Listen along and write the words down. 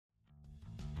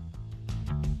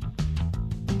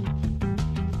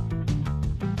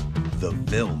The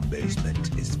Film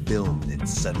Basement is filmed in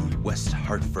sunny West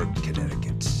Hartford,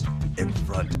 Connecticut, in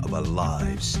front of a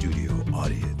live studio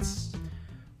audience.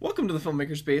 Welcome to the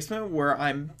Filmmaker's Basement, where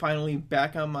I'm finally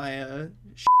back on my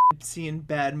seeing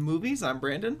bad movies. I'm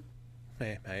Brandon.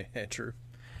 Hey, Andrew.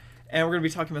 And we're going to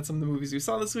be talking about some of the movies we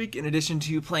saw this week, in addition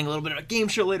to playing a little bit of a game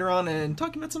show later on and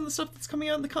talking about some of the stuff that's coming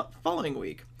out in the following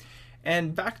week.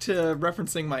 And back to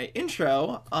referencing my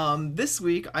intro, this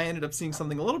week I ended up seeing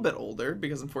something a little bit older,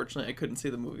 because unfortunately I couldn't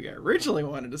see the movie I originally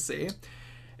wanted to see.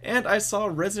 And I saw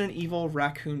Resident Evil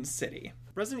Raccoon City.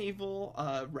 Resident Evil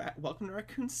Welcome to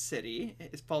Raccoon City.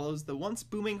 It follows the once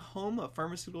booming home of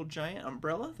pharmaceutical giant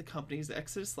Umbrella. The company's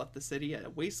exodus left the city a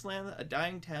wasteland, a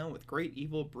dying town with great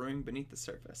evil brewing beneath the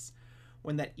surface.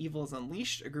 When that evil is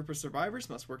unleashed, a group of survivors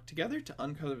must work together to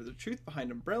uncover the truth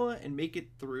behind Umbrella and make it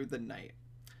through the night.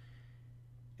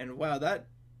 And wow, that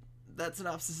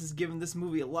synopsis has given this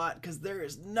movie a lot, because there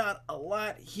is not a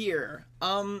lot here.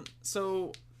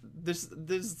 So this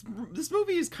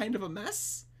movie is kind of a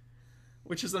mess,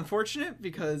 which is unfortunate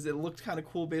because it looked kind of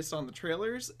cool based on the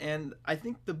trailers. And I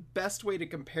think the best way to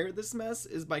compare this mess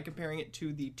is by comparing it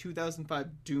to the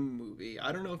 2005 Doom movie.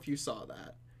 I don't know if you saw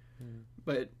that,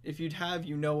 but if you'd have,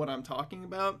 you know what I'm talking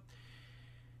about.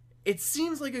 It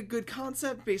seems like a good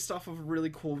concept based off of a really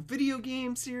cool video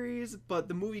game series, but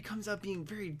the movie comes out being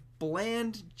very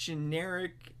bland,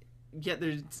 generic, yet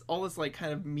there's all this like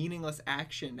kind of meaningless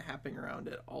action happening around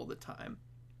it all the time.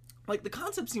 Like, the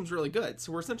concept seems really good.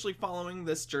 So we're essentially following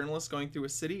this journalist going through a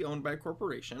city owned by a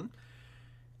corporation.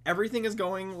 Everything is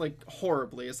going, like,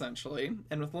 horribly, essentially.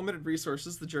 And with limited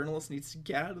resources, the journalist needs to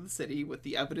get out of the city with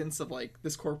the evidence of, like,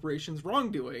 this corporation's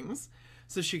wrongdoings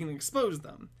so she can expose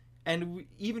them. And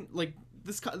even, like,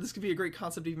 this could be a great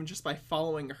concept even just by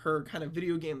following her kind of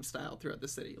video game style throughout the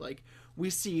city. Like, we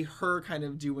see her kind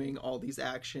of doing all these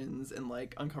actions and,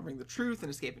 like, uncovering the truth and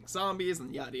escaping zombies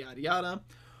and yada, yada, yada,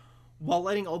 while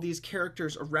letting all these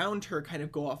characters around her kind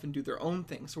of go off and do their own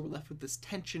thing. So we're left with this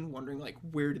tension, wondering, like,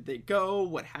 where did they go?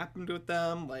 What happened with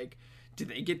them? Like, did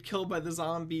they get killed by the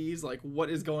zombies? Like,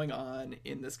 what is going on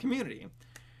in this community?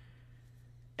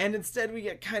 And instead we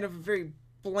get kind of a very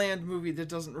bland movie that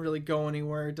doesn't really go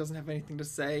anywhere. It doesn't have anything to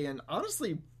say, and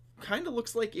honestly kind of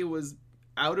looks like it was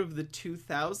out of the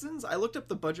 2000s. I looked up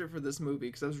the budget for this movie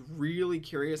because I was really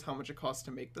curious how much it cost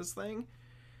to make this thing.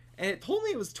 And it told me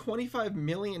it was $25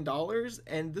 million,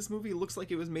 and this movie looks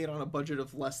like it was made on a budget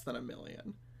of less than $1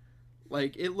 million.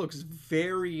 Like, it looks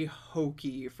very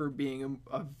hokey for being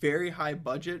a very high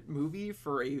budget movie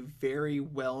for a very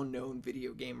well-known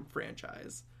video game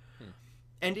franchise.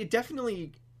 And it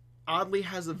definitely oddly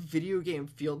has a video game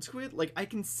feel to it. Like, I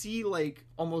can see, like,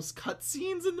 almost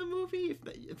cutscenes in the movie,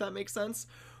 if that makes sense.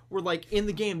 Where, like, in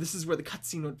the game, this is where the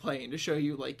cutscene would play, and to show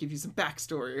you, like, give you some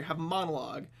backstory or have a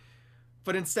monologue.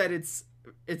 But instead, it's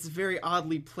very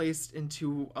oddly placed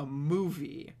into a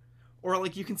movie. Or,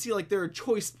 like, you can see, like, there are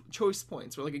choice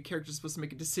points where, like, a character's supposed to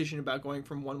make a decision about going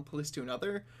from one place to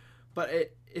another. But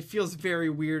it feels very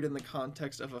weird in the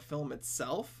context of a film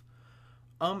itself.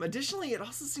 Additionally, it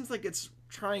also seems like it's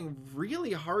trying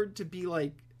really hard to be,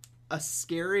 like, a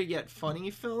scary yet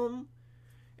funny film,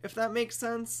 if that makes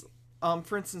sense.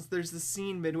 For instance, there's this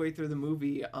scene midway through the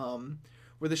movie,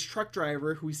 where this truck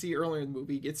driver, who we see earlier in the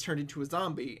movie, gets turned into a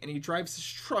zombie, and he drives his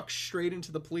truck straight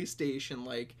into the police station,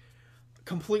 like,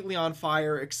 completely on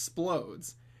fire,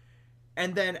 explodes.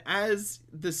 And then as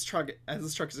this truck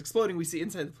is exploding, we see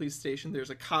inside the police station, there's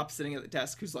a cop sitting at the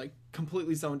desk who's, like,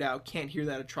 completely zoned out, can't hear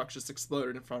that a truck just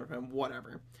exploded in front of him,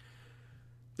 whatever.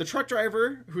 The truck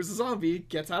driver, who's a zombie,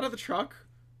 gets out of the truck,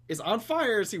 is on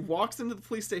fire as he walks into the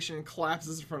police station and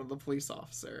collapses in front of the police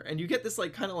officer. And you get this,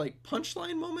 like, kind of, like,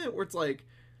 punchline moment where it's, like,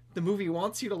 the movie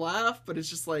wants you to laugh, but it's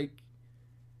just, like,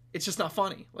 it's just not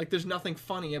funny. Like, there's nothing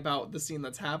funny about the scene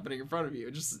that's happening in front of you.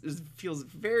 It feels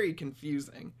very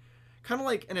confusing. Kind of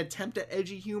like an attempt at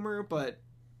edgy humor, but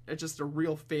it's just a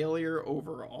real failure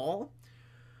overall.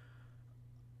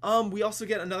 We also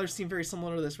get another scene very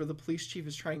similar to this where the police chief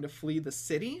is trying to flee the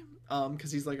city,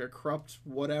 because he's like a corrupt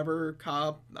whatever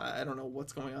cop. I don't know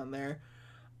what's going on there.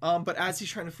 But as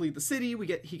he's trying to flee the city,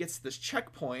 he gets to this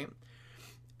checkpoint,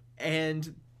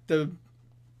 and the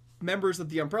members of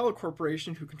the Umbrella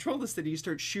Corporation who control the city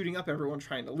start shooting up everyone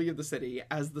trying to leave the city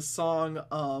as the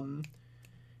song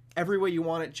Every Way You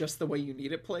Want It, Just the Way You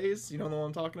Need It plays. You know what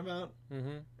I'm talking about?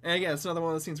 Mm-hmm. And again, it's another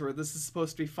one of those scenes where this is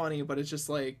supposed to be funny, but it's just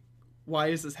like, why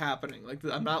is this happening? Like,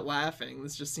 I'm not laughing.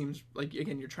 This just seems like,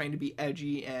 again, you're trying to be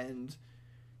edgy and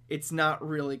it's not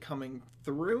really coming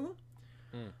through.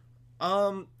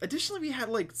 Additionally, we had,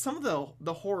 like, some of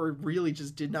the horror really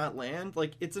just did not land.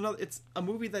 Like, it's a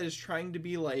movie that is trying to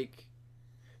be, like,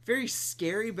 very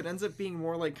scary, but ends up being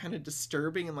more like kind of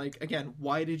disturbing and like, again,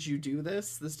 why did you do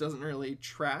this? This doesn't really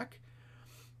track.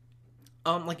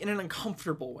 Like in an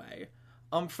uncomfortable way.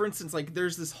 For instance, like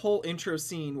there's this whole intro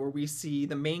scene where we see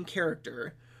the main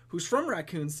character who's from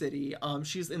Raccoon City.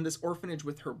 She's in this orphanage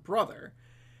with her brother.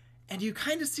 And you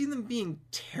kind of see them being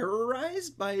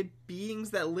terrorized by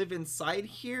beings that live inside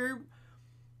here.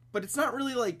 But it's not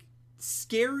really like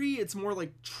scary. It's more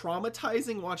like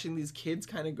traumatizing watching these kids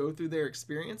kind of go through their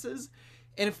experiences.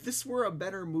 And if this were a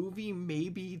better movie,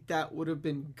 maybe that would have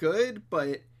been good.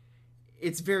 But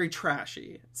it's very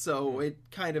trashy. So it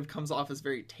kind of comes off as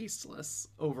very tasteless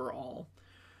overall.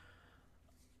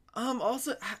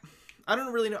 Also, I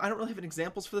don't really have any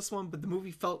examples for this one, but the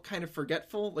movie felt kind of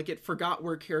forgetful. Like it forgot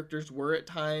where characters were at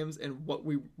times and what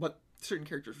certain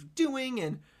characters were doing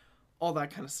and all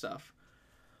that kind of stuff.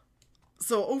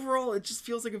 So overall, it just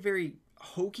feels like a very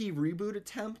hokey reboot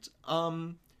attempt.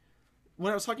 When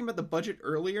I was talking about the budget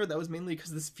earlier, that was mainly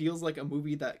because this feels like a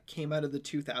movie that came out of the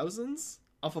 2000s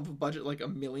off of a budget like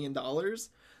 $1 million.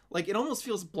 Like, it almost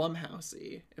feels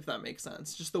Blumhouse-y, if that makes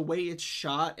sense. Just the way it's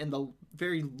shot and the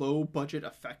very low-budget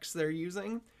effects they're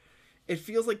using. It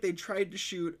feels like they tried to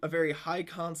shoot a very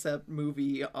high-concept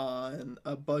movie on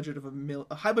a budget of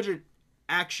a high-budget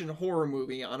action horror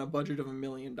movie on a budget of $1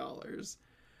 million.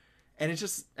 And it's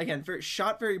just, again,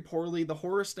 shot very poorly. The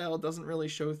horror style doesn't really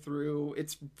show through.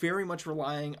 It's very much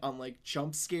relying on, like,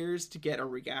 jump scares to get a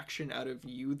reaction out of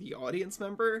you, the audience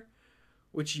member,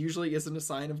 which usually isn't a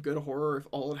sign of good horror if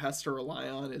all it has to rely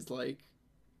on is, like,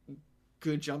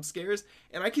 good jump scares.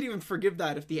 And I could even forgive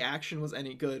that if the action was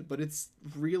any good, but it's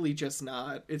really just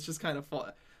not. It's just kind of,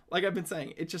 like I've been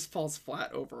saying, it just falls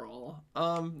flat overall.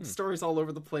 Stories all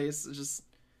over the place.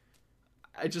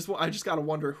 I just gotta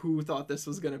wonder who thought this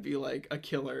was gonna be, like, a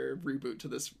killer reboot to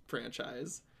this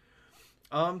franchise.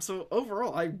 So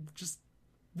overall, I just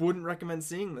wouldn't recommend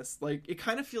seeing this. Like, it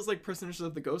kind of feels like Prisoners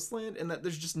of the Ghostland in that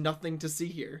there's just nothing to see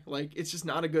here. Like, it's just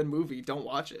not a good movie. Don't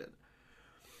watch it.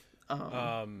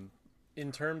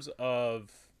 In terms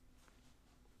of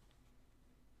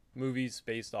movies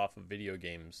based off of video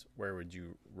games, where would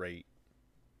you rate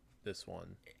this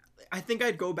one? I think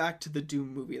I'd go back to the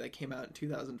Doom movie that came out in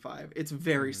 2005. It's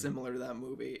very similar to that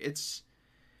movie. It's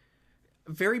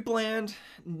very bland.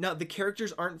 No, the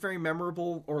characters aren't very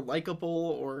memorable or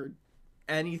likable or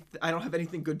I don't have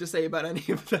anything good to say about any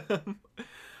of them.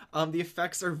 The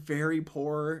effects are very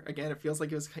poor. Again, it feels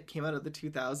like it came out of the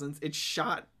 2000s. It's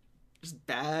shot just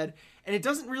bad, and it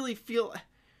doesn't really feel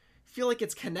like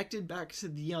it's connected back to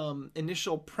the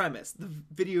initial premise, the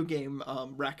video game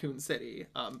Raccoon City.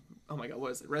 Oh my god,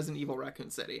 what is it? Resident Evil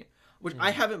Raccoon City, which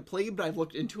I haven't played, but I've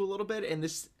looked into a little bit, and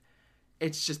it's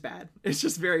just bad. It's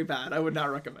just very bad. I would not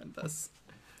recommend this.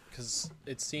 Because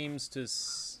it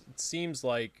seems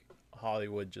like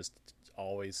Hollywood just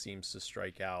always seems to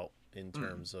strike out in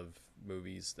terms of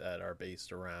movies that are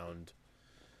based around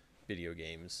video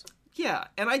games. Yeah,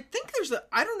 and I think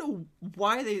I don't know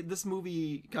why this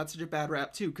movie got such a bad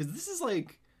rap too, because this is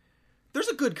like, there's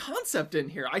a good concept in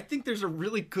here. I think there's a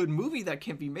really good movie that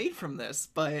can be made from this,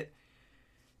 but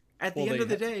at the end of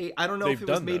the day, I don't know if it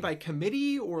was made by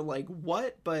committee or like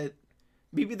what, but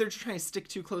maybe they're just trying to stick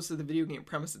too close to the video game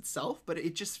premise itself, but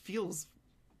it just feels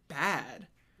bad.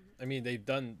 I mean, they've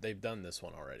done this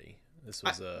one already. This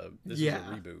was a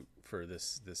reboot for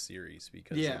this series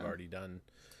because they've already done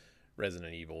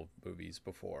Resident Evil movies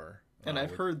before. And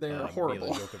I've heard they're horrible.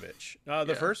 Mila Jovovich.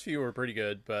 The first few were pretty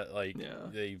good, but like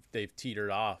they've teetered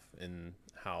off in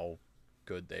how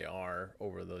good they are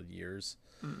over the years.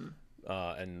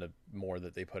 And the more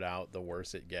that they put out, the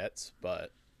worse it gets.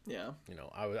 But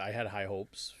I had high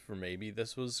hopes for maybe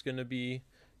this was going to be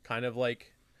kind of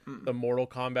like the Mortal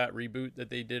Kombat reboot that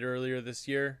they did earlier this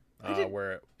year,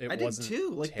 where it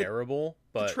wasn't like terrible,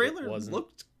 but the trailer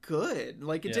looked good.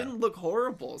 Like, it didn't look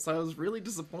horrible, so I was really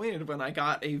disappointed when I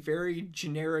got a very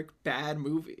generic bad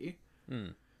movie.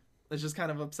 It's just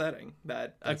kind of upsetting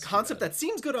that a concept that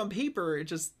seems good on paper, it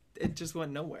just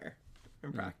went nowhere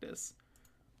in practice,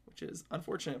 which is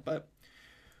unfortunate. But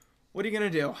what are you gonna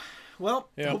do? Well,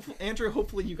 Andrew,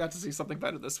 hopefully you got to see something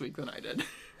better this week than I did.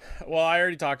 Well, I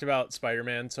already talked about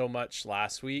Spider-Man so much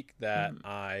last week that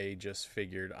I just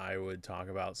figured I would talk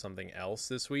about something else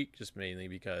this week, just mainly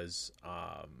because,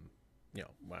 I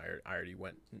already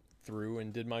went through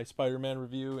and did my Spider-Man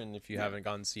review, and if you haven't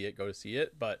gone to see it, go to see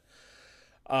it. But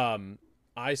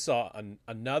I saw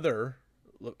another.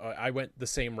 I went the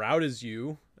same route as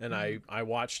you, and I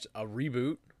watched a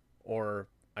reboot, or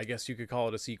I guess you could call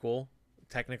it a sequel,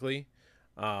 technically.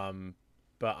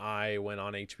 But I went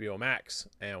on HBO Max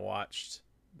and watched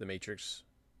The Matrix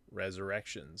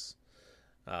Resurrections.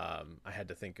 I had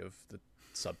to think of the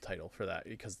subtitle for that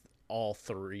because all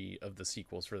 3 of the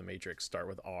sequels for the Matrix start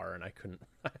with R, and I couldn't.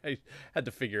 I had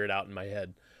to figure it out in my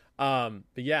head. But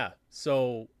yeah,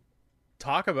 so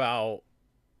talk about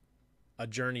a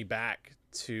journey back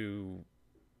to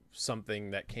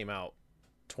something that came out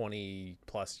 20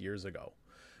 plus years ago.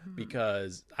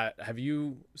 Because have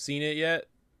you seen it yet?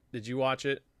 Did you watch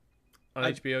it on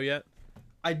HBO yet?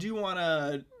 I do want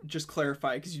to just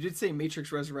clarify, because you did say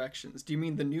Matrix Resurrections. Do you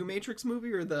mean the new Matrix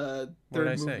movie or the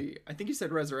third movie? I think you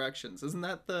said Resurrections. Isn't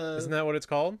that what it's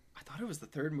called? I thought it was the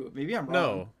third movie. Maybe I'm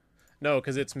wrong. No,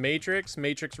 because it's Matrix,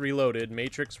 Matrix Reloaded,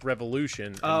 Matrix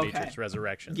Revolution, and Matrix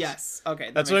Resurrections. Yes. Okay.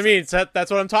 That's what I mean.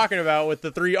 That's what I'm talking about with the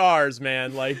 3 R's,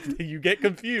 man. Like, you get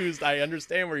confused. I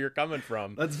understand where you're coming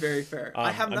from. That's very fair.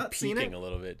 I have not seen it. A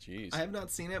little bit. Jeez. I have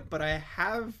not seen it, but I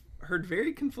have heard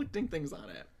very conflicting things on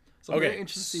it. So I'm very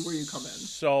interested to see where you come in.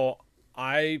 So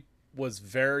I was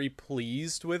very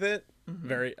pleased with it,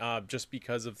 very just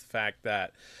because of the fact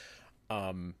that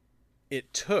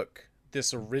it took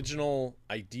this original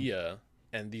idea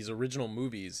and these original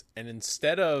movies, and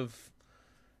instead of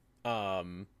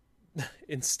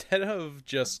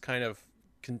just kind of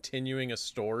continuing a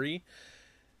story,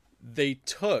 they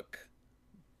took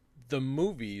the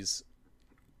movies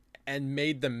and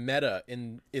made them meta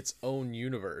in its own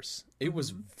universe. It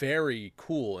was very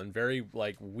cool and very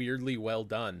like weirdly well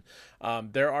done.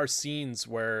 There are scenes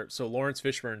where Lawrence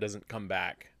Fishburne doesn't come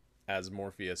back as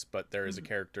Morpheus, but there is a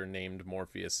character named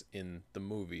Morpheus in the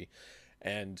movie,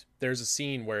 and there's a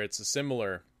scene where it's a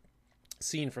similar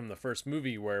scene from the first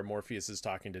movie where Morpheus is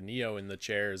talking to Neo in the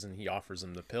chairs and he offers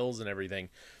him the pills and everything,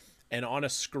 and on a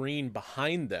screen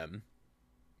behind them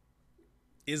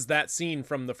is that scene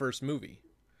from the first movie.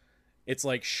 It's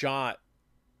like shot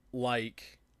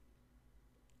like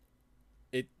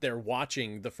they're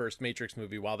watching the first Matrix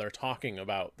movie while they're talking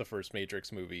about the first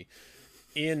Matrix movie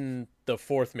in the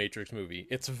 4th Matrix movie.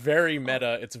 It's very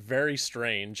meta. It's very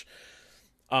strange.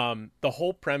 The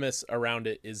whole premise around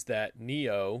it is that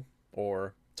Neo,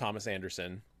 or Thomas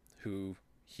Anderson, who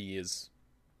he is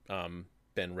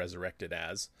been resurrected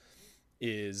as,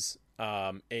 is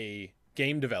a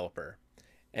game developer,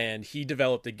 and he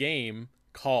developed a game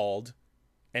called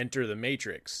Enter the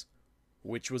Matrix,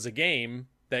 which was a game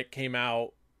that came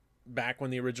out back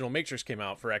when the original Matrix came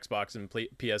out for Xbox and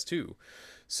PS2.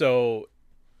 So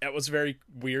that was very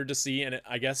weird to see, and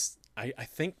I guess I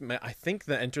think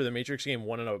the Enter the Matrix game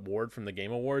won an award from the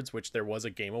Game Awards, which there was a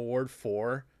Game Award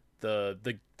for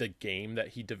the game that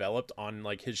he developed on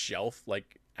like his shelf,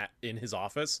 like in his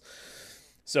office.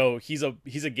 So he's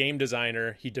a game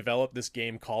designer. He developed this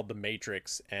game called The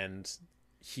Matrix, and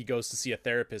he goes to see a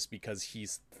therapist because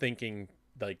he's thinking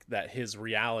like that his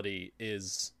reality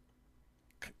is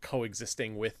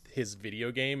coexisting with his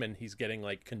video game, and he's getting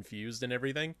like confused and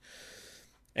everything.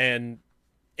 And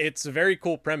it's a very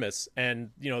cool premise,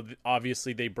 and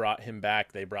obviously they brought him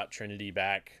back. They brought Trinity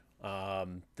back.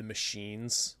 The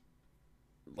machines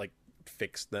like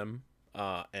fixed them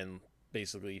and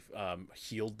basically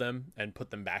healed them and put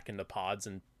them back into pods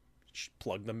and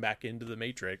plugged them back into the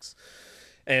Matrix.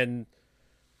 And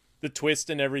the twist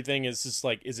and everything is just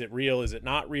like, is it real? Is it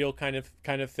not real? Kind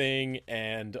of thing.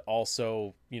 And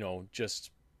also, just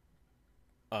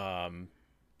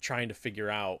trying to figure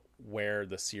out where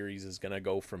the series is going to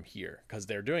go from here, because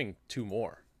they're doing 2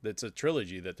 more. It's a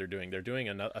trilogy that they're doing. They're doing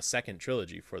a second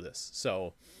trilogy for this.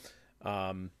 So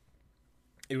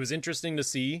it was interesting to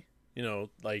see,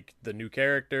 like the new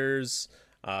characters,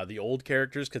 the old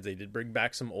characters, because they did bring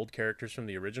back some old characters from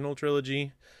the original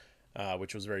trilogy,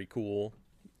 which was very cool.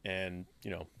 And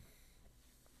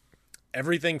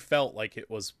everything felt like it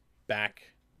was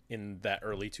back in that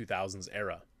early 2000s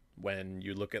era when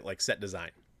you look at like set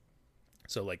design.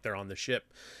 So like they're on the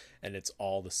ship and it's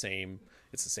all the same.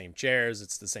 It's the same chairs.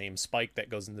 It's the same spike that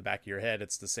goes in the back of your head.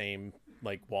 It's the same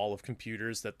like wall of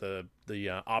computers that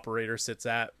the operator sits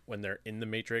at when they're in the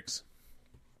Matrix.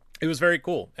 It was very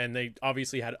cool. And they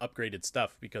obviously had upgraded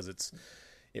stuff because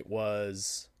it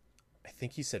was, I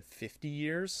think he said 50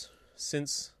 years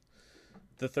since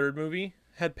the third movie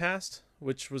had passed,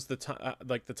 which was the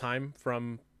time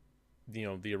from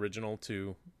the original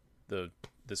to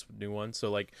this new one. So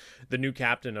like the new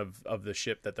captain of the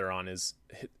ship that they're on is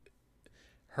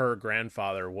her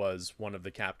grandfather was one of the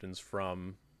captains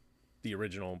from the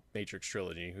original Matrix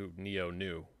trilogy who Neo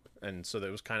knew, and so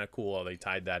that was kind of cool how they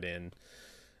tied that in.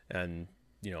 And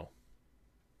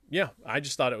yeah, I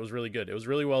just thought it was really good. It was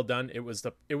really well done. It was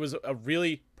a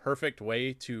really perfect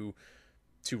way to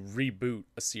reboot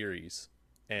a series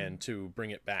and to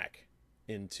bring it back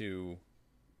into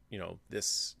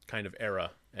this kind of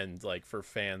era, and like for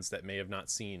fans that may have not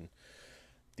seen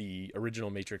the original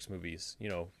Matrix movies. You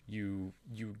know, you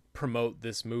promote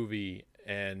this movie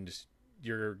and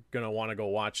you're going to want to go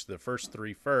watch the first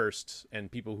three first,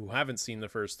 and people who haven't seen the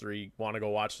first three want to go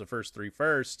watch the first three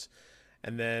first,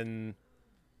 and then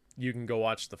you can go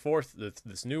watch the fourth,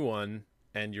 this new one,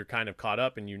 and you're kind of caught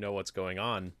up and you know what's going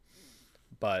on.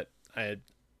 But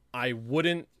I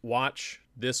wouldn't watch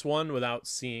this one without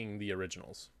seeing the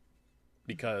originals,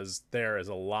 because there is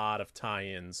a lot of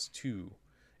tie-ins to.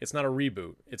 It's not a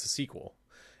reboot, it's a sequel.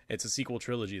 It's a sequel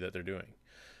trilogy that they're doing.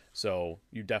 So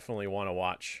you definitely want to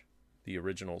watch the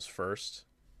originals first.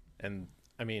 And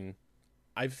I mean,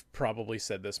 I've probably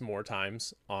said this more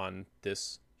times on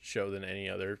this show than any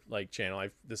other like channel.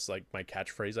 This is like my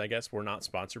catchphrase, I guess. We're not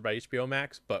sponsored by HBO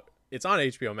Max, but it's on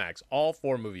HBO Max. All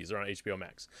 4 movies are on HBO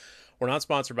Max. We're not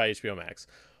sponsored by HBO Max,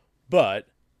 but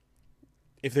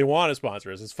if they want to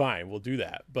sponsor us, it's fine. We'll do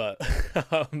that. But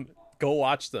go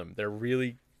watch them. They're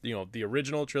really, the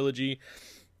original trilogy.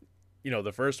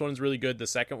 The first one's really good. The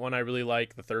second one I really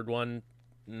like. The third one,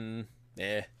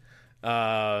 eh.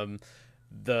 The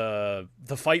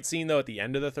fight scene though at the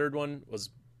end of the third one was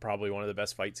probably one of the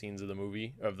best fight scenes of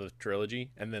the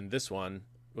trilogy. And then this one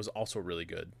was also really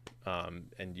good. I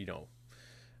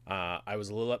was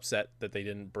a little upset that they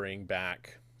didn't bring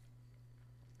back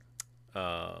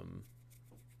the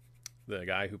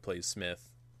guy who plays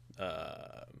Smith.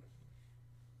 I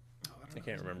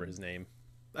can't remember his name.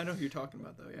 I know who you're talking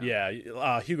about though. Yeah.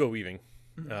 Yeah. Hugo Weaving.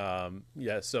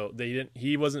 So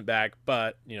he wasn't back,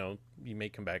 but he may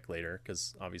come back later,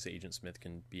 because obviously Agent Smith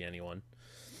can be anyone.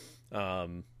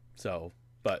 So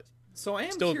I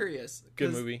am curious.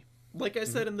 Good movie. Like I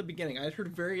said in the beginning, I had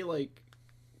heard very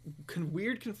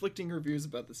weird conflicting reviews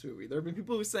about this movie. There have been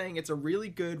people who are saying it's a really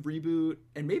good reboot,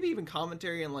 and maybe even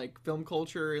commentary on film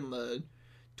culture in the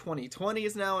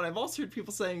 2020s now, and I've also heard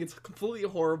people saying it's completely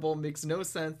horrible, makes no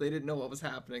sense, they didn't know what was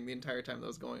happening the entire time that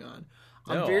was going on.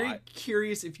 I'm very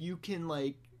curious if you can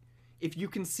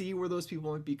see where those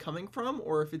people might be coming from,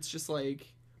 or if it's just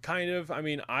kind of. I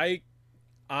mean, I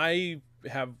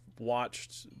have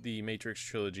watched the Matrix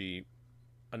trilogy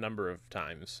a number of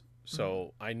times,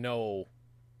 so I know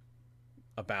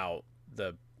about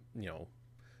the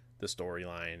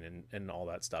storyline and all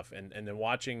that stuff, and then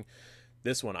watching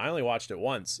this one, I only watched it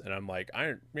once, and I'm like,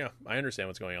 I understand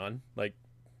what's going on. Like,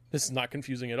 this is not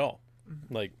confusing at all.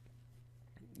 Like,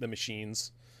 the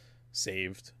machines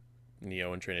saved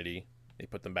Neo and Trinity. They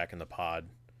put them back in the pod,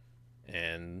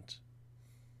 and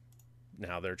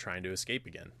now they're trying to escape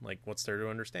again. Like, what's there to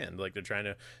understand? Like, they're trying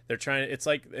to.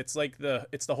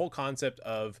 It's the whole concept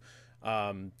of,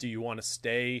 do you want to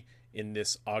stay in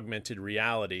this augmented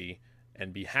reality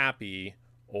and be happy,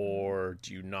 or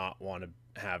do you not want to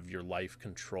have your life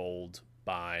controlled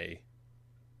by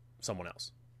someone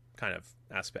else, kind of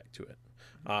aspect to it,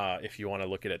 if you want to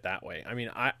look at it that way. I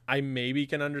mean, I maybe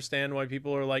can understand why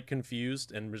people are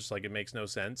confused and just it makes no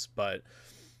sense, but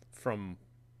from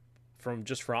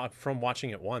watching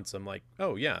it once, I'm like,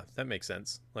 oh yeah, that makes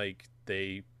sense. Like,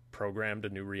 they programmed a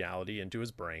new reality into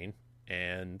his brain,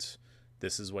 and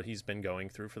this is what he's been going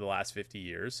through for the last 50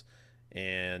 years,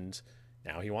 and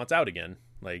now he wants out again.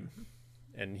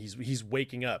 And he's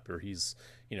waking up, or he's,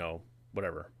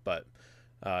 whatever. But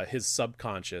his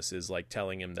subconscious is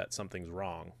telling him that something's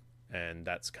wrong. And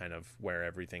that's kind of where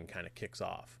everything kind of kicks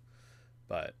off.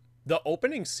 But the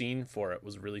opening scene for it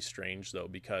was really strange, though,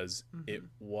 because it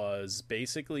was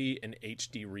basically an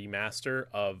HD remaster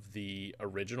of the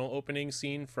original opening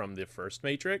scene from the first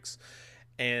Matrix.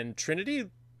 And Trinity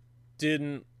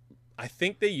didn't... I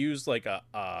think they used I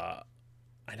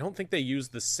don't think they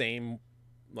used the same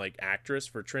actress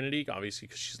for Trinity, obviously,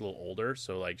 because she's a little older,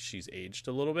 so she's aged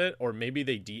a little bit, or maybe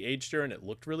they de-aged her and it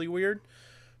looked really weird,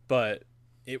 but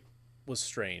it was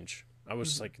strange. I was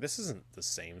just like, this isn't the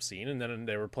same scene, and then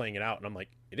they were playing it out, and I'm like,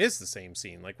 it is the same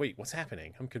scene. Wait, what's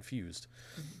happening? I'm confused.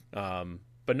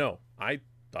 But no, I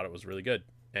thought it was really good,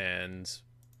 and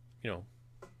you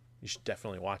should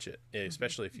definitely watch it,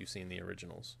 especially if you've seen the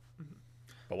originals.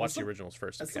 But watch the originals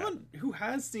first. As someone who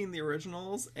has seen the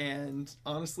originals and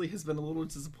honestly has been a little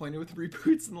disappointed with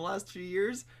reboots in the last few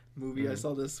years, movie I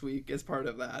saw this week is part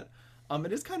of that.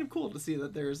 It is kind of cool to see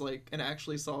that there's an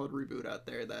actually solid reboot out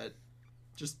there that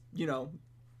just,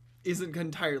 isn't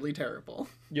entirely terrible.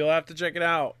 You'll have to check it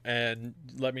out and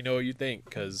let me know what you think,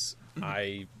 because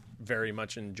I very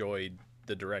much enjoyed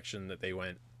the direction that they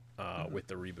went with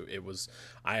the reboot.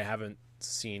 I haven't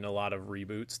seen a lot of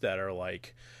reboots that are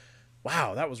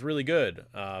wow, that was really good.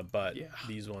 But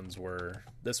this one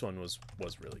was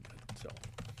really good. So,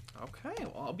 okay,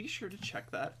 well, I'll be sure to check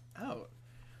that out.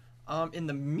 In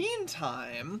the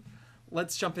meantime,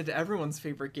 let's jump into everyone's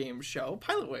favorite game show,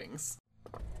 Pilot Wings.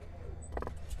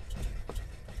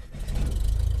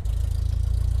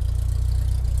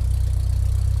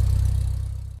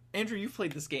 Andrew, you've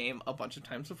played this game a bunch of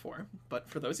times before, but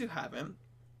for those who haven't,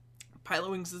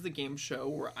 Pilotwings is the game show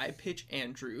where I pitch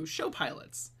Andrew show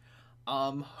pilots.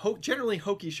 Generally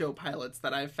hokey show pilots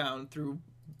that I've found through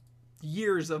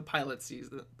years of pilot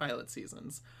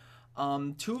seasons.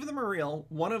 Two of them are real.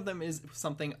 One of them is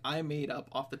something I made up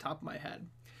off the top of my head.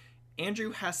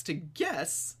 Andrew has to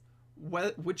guess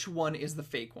which one is the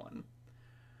fake one.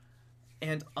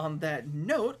 And on that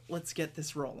note, let's get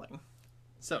this rolling.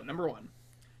 So, number 1.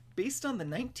 Based on the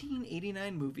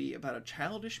 1989 movie about a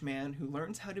childish man who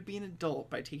learns how to be an adult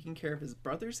by taking care of his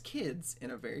brother's kids in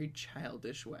a very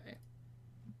childish way.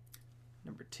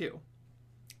 Number 2.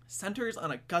 Centers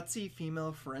on a gutsy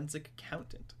female forensic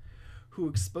accountant who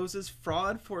exposes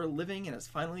fraud for a living and has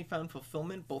finally found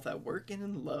fulfillment both at work and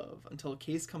in love until a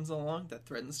case comes along that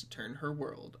threatens to turn her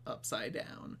world upside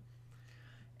down.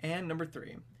 And number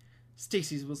 3.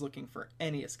 Stacy was looking for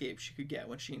any escape she could get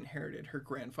when she inherited her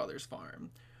grandfather's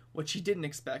farm. What she didn't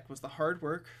expect was the hard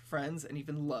work, friends, and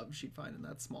even love she'd find in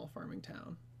that small farming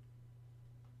town.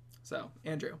 So,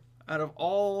 Andrew, out of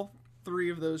all 3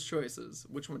 of those choices,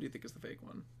 which one do you think is the fake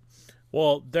one?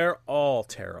 Well, they're all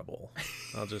terrible.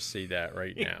 I'll just say that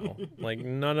right now. Like,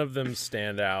 none of them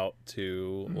stand out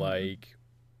to,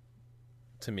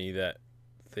 to me that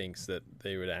thinks that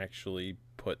they would actually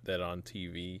put that on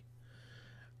TV.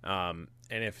 And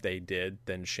if they did,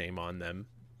 then shame on them.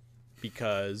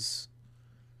 Because...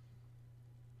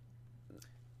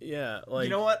 yeah, like, you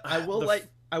know what? I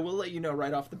will let you know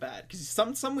right off the bat, because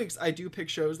some weeks I do pick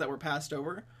shows that were passed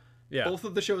over. Yeah. Both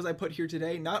of the shows I put here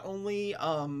today not only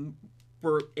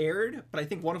were aired, but I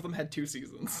think one of them had 2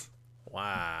 seasons.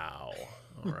 Wow.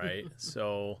 All right.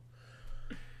 So,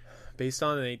 based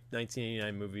on a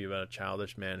 1989 movie about a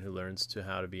childish man who learns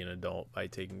how to be an adult by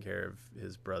taking care of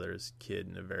his brother's kid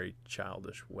in a very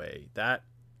childish way. That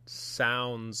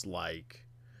sounds like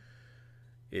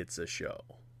it's a show.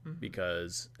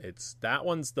 Because that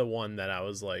one's the one that I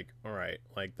was like, all right,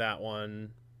 like that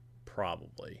one,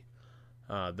 probably.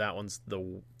 That one's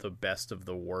the best of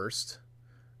the worst.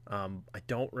 I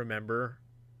don't remember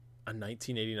a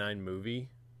 1989 movie,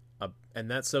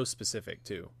 and that's so specific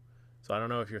too. So I don't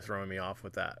know if you're throwing me off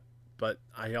with that, but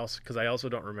I also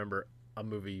don't remember a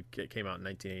movie that came out in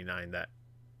 1989 that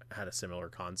had a similar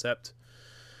concept.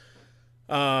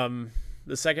 The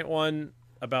second one,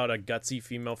 about a gutsy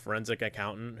female forensic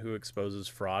accountant who exposes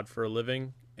fraud for a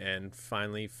living and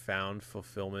finally found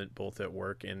fulfillment both at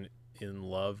work and in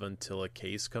love until a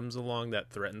case comes along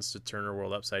that threatens to turn her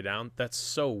world upside down. That's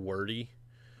so wordy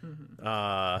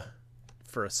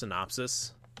for a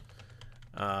synopsis.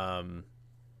 And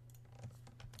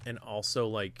also,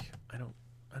 like, I don't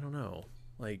know.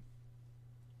 Like,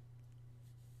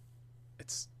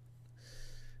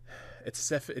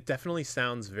 it definitely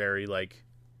sounds very, like,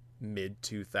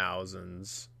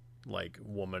 mid-2000s, like,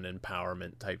 woman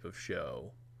empowerment type of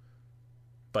show,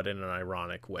 but in an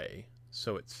ironic way,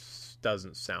 so it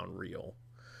doesn't sound real.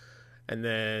 And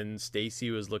then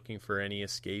Stacy was looking for any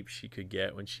escape she could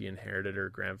get when she inherited her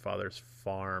grandfather's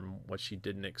farm. What she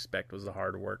didn't expect was the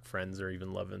hard work, friends, or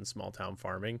even love in small town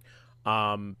farming.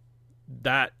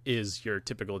 That is your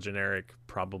typical generic,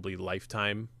 probably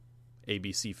Lifetime,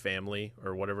 ABC Family,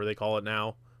 or whatever they call it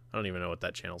now. I don't even know what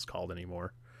that channel's called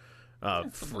anymore.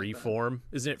 Freeform,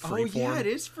 isn't it? Freeform? Oh yeah, it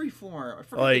is Freeform. I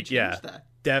forgot like, they changed that.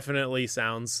 Definitely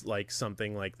sounds like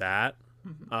something like that.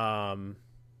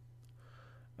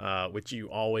 Which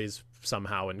you always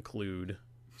somehow include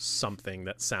something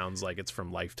that sounds like it's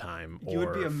from Lifetime, or you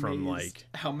would be amazed from, like,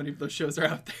 how many of those shows are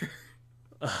out there.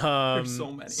 There's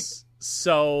so many.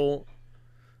 So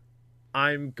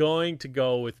I'm going to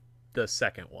go with the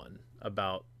second one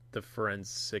about the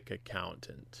forensic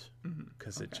accountant,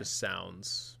 because it just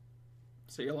sounds.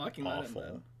 So you're locking awful. that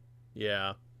in then.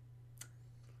 Yeah.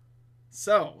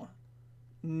 So,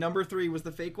 number 3 was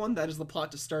the fake one. That is the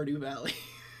plot to Stardew Valley.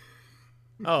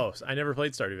 Oh, I never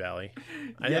played Stardew Valley.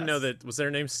 I didn't know that. Was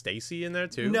their name Stacy in there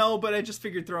too? No, but I just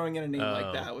figured throwing in a name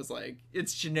like that was like,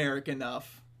 it's generic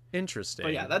enough. Interesting.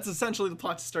 But yeah, that's essentially the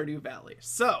plot to Stardew Valley.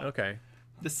 So, okay.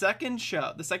 The second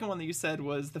one that you said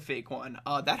was the fake one.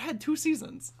 That had 2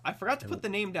 seasons. I forgot to put the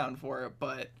name down for it,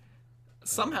 but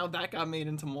somehow that got made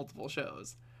into multiple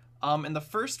shows. And the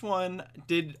first one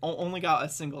only got a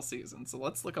single season. So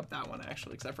let's look up that one,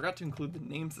 actually, because I forgot to include the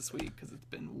names this week because it's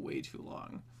been way too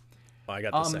long. Well, I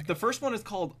got the second. The first one is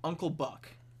called Uncle Buck.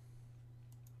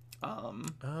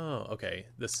 Oh, okay.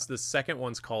 The second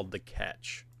one's called The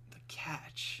Catch. The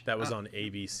Catch. That was on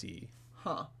ABC.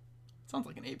 Huh. Sounds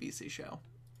like an ABC show.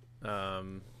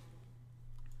 So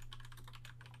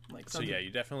yeah,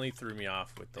 you definitely threw me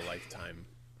off with the Lifetime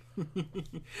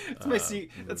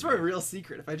That's my real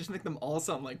secret. If I just make them all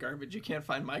sound like garbage, you can't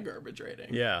find my garbage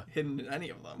rating. Yeah. Hidden in any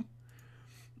of them.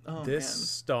 Oh, This man.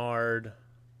 starred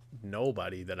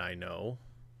nobody that I know.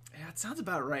 Yeah, it sounds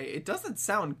about right. It doesn't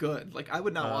sound good. Like, I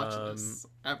would not watch this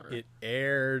ever. It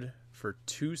aired for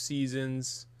 2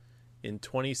 seasons in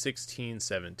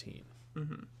 2016-17.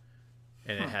 Mm-hmm.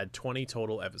 And it had 20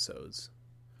 total episodes.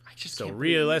 I just So can't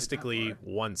believe it made it that realistically, far.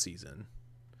 1 season.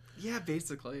 Yeah,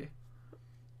 basically.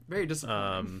 Very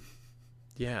disappointing.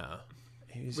 Yeah.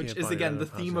 Which is, again, the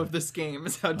theme of this game,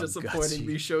 is how disappointing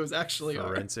these shows actually are.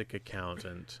 Forensic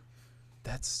accountant.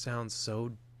 That sounds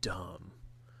so dumb.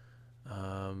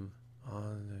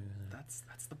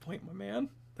 That's the point, my man.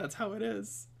 That's how it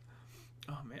is.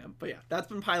 Oh, man. But yeah, that's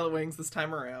been Pilot Wings this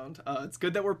time around. It's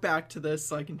good that we're back to this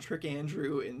so I can trick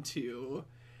Andrew into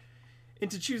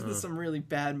choosing some really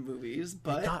bad movies,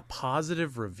 but It got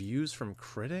positive reviews from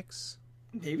critics.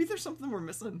 maybe there's something we're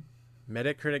missing.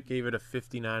 Metacritic gave it a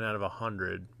 59 out of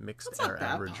 100, mixed That's not or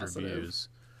that average positive. reviews.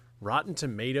 Rotten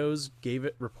Tomatoes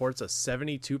reports a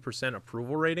 72%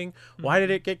 approval rating. Why did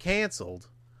it get canceled?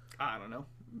 I don't know.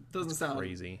 Doesn't sound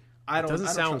Crazy. I don't. It doesn't I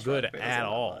don't sound trust good Rotten Tomatoes at that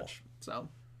all. much, so,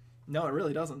 no, it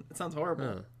really doesn't. It sounds horrible.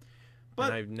 Huh. But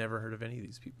And I've never heard of any of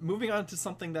these people. moving on to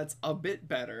something that's a bit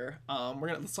better,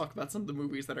 let's talk about some of the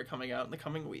movies that are coming out in the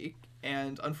coming week.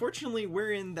 And unfortunately,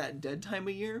 we're in that dead time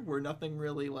of year where nothing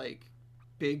really like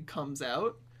big comes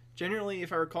out. Generally,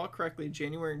 if I recall correctly,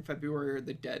 January and February are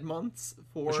the dead months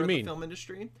for the film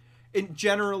industry. And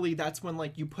generally, that's when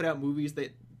like people put out movies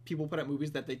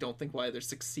that they don't think will either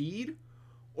succeed,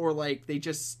 or like they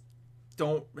just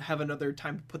don't have another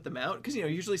time to put them out, because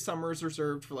usually summer is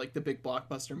reserved for like the big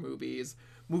blockbuster movies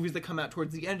that come out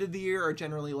towards the end of the year are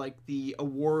generally like the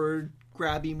award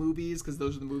grabby movies, because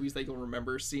those are the movies that you'll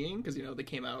remember seeing, because they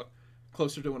came out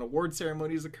closer to when award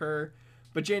ceremonies occur.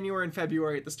 But January and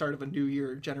February at the start of a new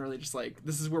year, generally just like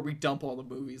this is where we dump all the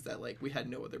movies that like we had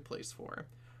no other place for.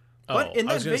 But in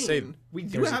that vein, we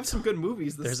do have some good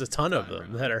movies. There's a ton of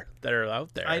them that are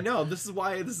out there. I know. This is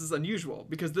why this is unusual,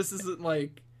 because this isn't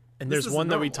like. And there's one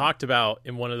that we talked about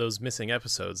in one of those missing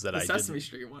episodes that I did. The Sesame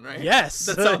Street one, right? Yes.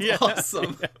 That sounds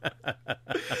awesome.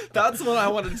 That's what I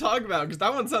wanted to talk about, because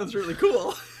that one sounds really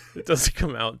cool. It doesn't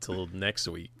come out until next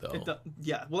week, though.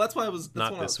 Yeah. Well, that's what I was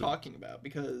week. talking about,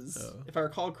 because if I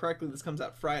recall correctly, this comes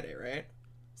out Friday, right?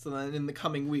 So then in the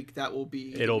coming week, that will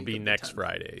be. It'll be next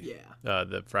Friday. Yeah.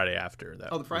 The Friday after that.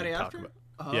 Oh, the Friday after?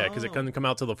 Oh. Yeah, because it doesn't come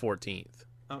out till the 14th.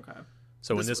 Okay.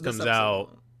 So when this comes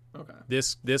out. Okay.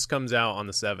 This comes out on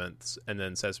the 7th, and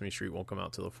then Sesame Street won't come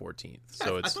out till the 14th.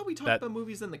 So I thought we talked about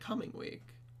movies in the coming week.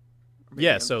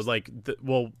 Yeah, so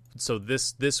so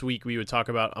this week we would talk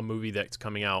about a movie that's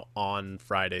coming out on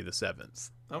Friday the 7th.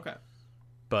 Okay.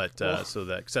 But so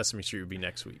that Sesame Street would be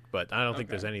next week. But I don't think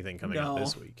there's anything coming out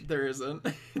this week. There isn't.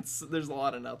 There's a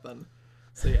lot of nothing.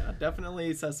 So yeah,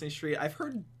 definitely Sesame Street. I've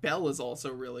heard Belle is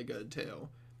also really good too.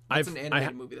 That's an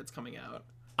animated movie that's coming out.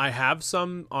 I have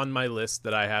some on my list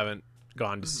that I haven't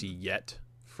gone to see yet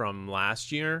from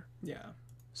last year. Yeah.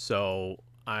 So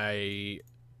I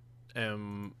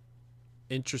am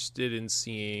interested in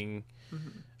seeing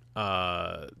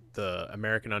the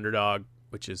American Underdog,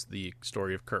 which is the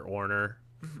story of Kurt Warner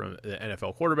from the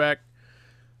NFL quarterback.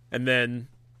 And then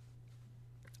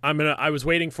I was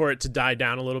waiting for it to die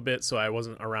down a little bit so I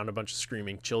wasn't around a bunch of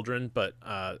screaming children, but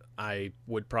I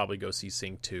would probably go see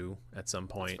Sing 2 at some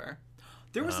point. That's fair.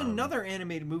 There was another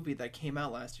animated movie that came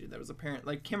out last year that was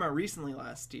came out recently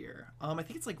last year. I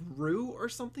think it's like Rue or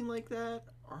something like that,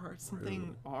 or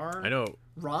something R. I know.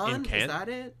 Ron, is that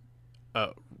it?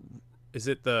 Is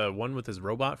it the one with his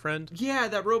robot friend? Yeah,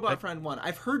 that robot friend one.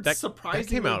 I've heard surprisingly that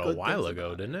came out good a while things ago,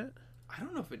 about didn't it? I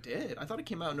don't know if it did. I thought it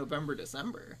came out in November,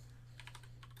 December.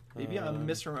 Maybe I'm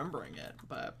misremembering it,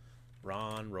 but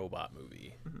Ron robot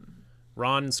movie.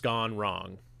 Ron's Gone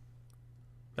Wrong.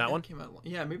 That one came out.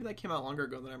 Yeah, maybe that came out longer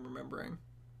ago than I'm remembering.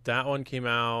 That one came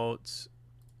out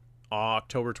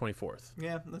October 24th.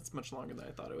 Yeah, that's much longer than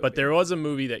I thought it would. But there was a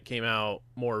movie that came out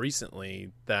more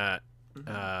recently that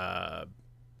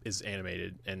is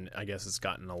animated, and I guess it's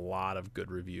gotten a lot of good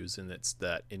reviews, and it's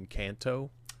that Encanto.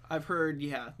 I've heard,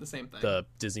 the same thing. The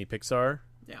Disney Pixar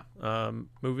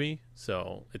movie.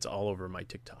 So it's all over my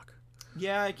TikTok.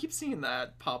 Yeah, I keep seeing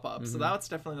that pop up. So that's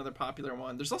definitely another popular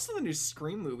one. There's also the new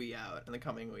Scream movie out in the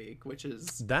coming week, which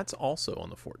is... That's also on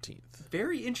the 14th.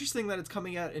 Very interesting that it's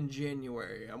coming out in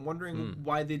January. I'm wondering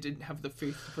why they didn't have the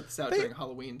faith to put this out during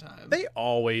Halloween time. They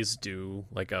always do,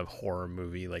 like, a horror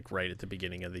movie, like, right at the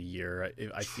beginning of the year,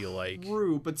 I feel like.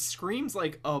 True, but Scream's,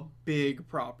 like, a big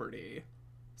property.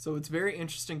 So it's very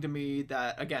interesting to me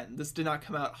that, again, this did not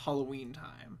come out Halloween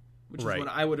time, which Right. is when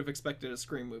I would have expected a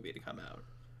Scream movie to come out.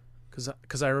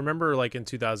 Because I remember, like, in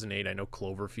 2008, I know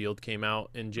Cloverfield came out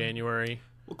in January.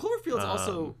 Well, Cloverfield's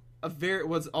also I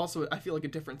feel like a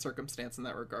different circumstance in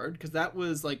that regard, because that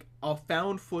was like a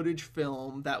found footage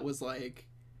film that was like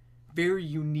very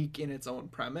unique in its own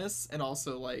premise, and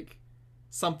also like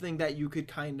something that you could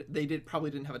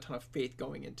probably didn't have a ton of faith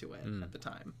going into it at the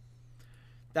time.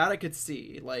 That I could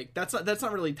see. Like that's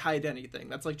not really tied to anything.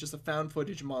 That's like just a found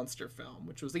footage monster film,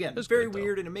 which was again very good,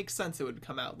 weird, and it makes sense it would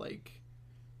come out like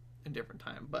a different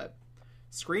time. But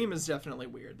Scream is definitely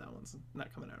weird. That one's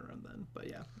not coming out around then. But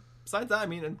yeah. Besides that, I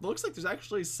mean, it looks like there's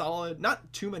actually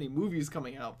not too many movies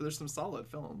coming out, but there's some solid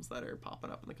films that are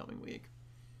popping up in the coming week.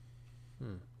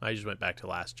 I just went back to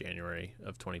last January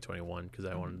of 2021 because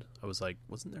I was like,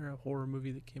 wasn't there a horror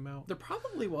movie that came out? There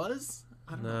probably was.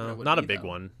 I don't know. What it No, would not a be, big though.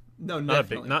 one. No, Not a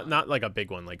definitely big, not like a big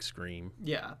one like Scream.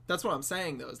 Yeah, that's what I'm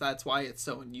saying though. That's why it's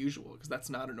so unusual, because that's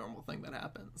not a normal thing that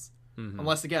happens.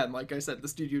 Unless, again, like I said, the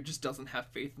studio just doesn't have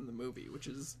faith in the movie, which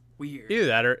is weird. Either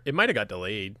that or it might have got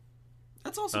delayed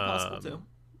That's also possible too.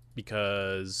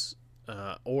 because,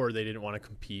 or they didn't want to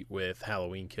compete with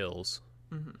Halloween Kills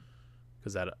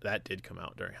because that did come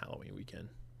out during Halloween weekend.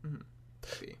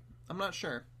 Maybe. I'm not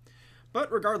sure.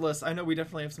 But regardless, I know we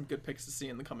definitely have some good picks to see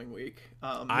in the coming week.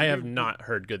 I have not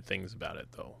heard good things about it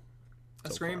though.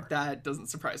 A Scream, far. that doesn't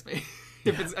surprise me.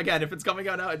 If it's coming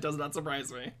out now, it does not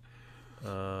surprise me.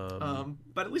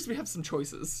 But at least we have some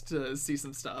choices to see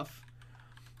some stuff.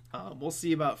 We'll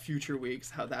see about future weeks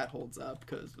how that holds up,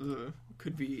 because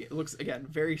it looks again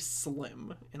very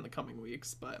slim in the coming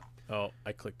weeks. But Oh,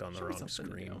 I clicked on the should be wrong something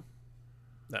to Scream. do.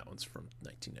 That one's from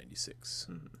 1996.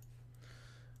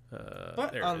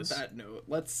 But there on it is. that note,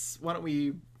 why don't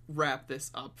we wrap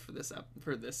this up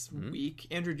for this week?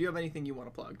 Andrew, do you have anything you want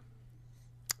to plug?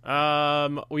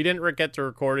 We didn't get to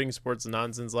recording Sports and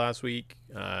Nonsense last week.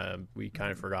 We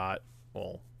kind of forgot.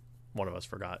 Well, one of us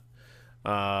forgot.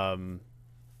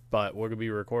 But we're gonna be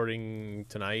recording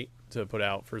tonight to put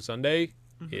out for Sunday.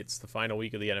 It's the final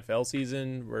week of the NFL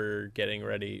season. We're getting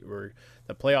ready.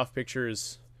 The playoff picture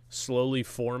is slowly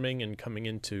forming and coming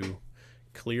into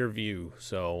clear view.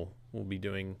 So we'll be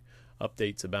doing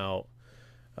updates about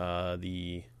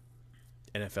the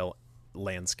NFL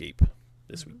landscape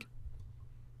this week.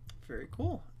 Very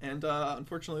cool. And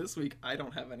unfortunately this week I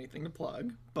don't have anything to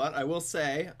plug, but I will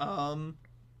say, I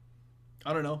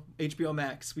don't know, HBO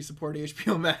Max. We support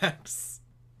HBO Max.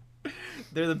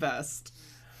 They're the best.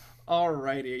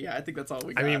 Alrighty, yeah, I think that's all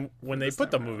we got. I mean, when they this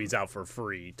put the time around. movies out for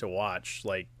free to watch,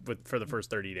 like for the first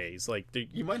 30 days, like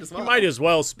You might as well. You might as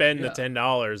well spend Yeah. the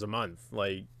 $10 a month.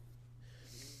 Like,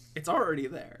 It's already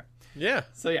there. yeah.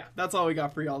 So yeah, that's all we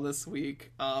got for y'all this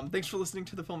week. Thanks for listening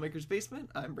to The Filmmaker's Basement.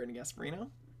 I'm Brandon Gasparino,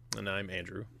 And I'm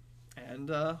Andrew. and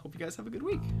hope you guys have a good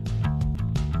week.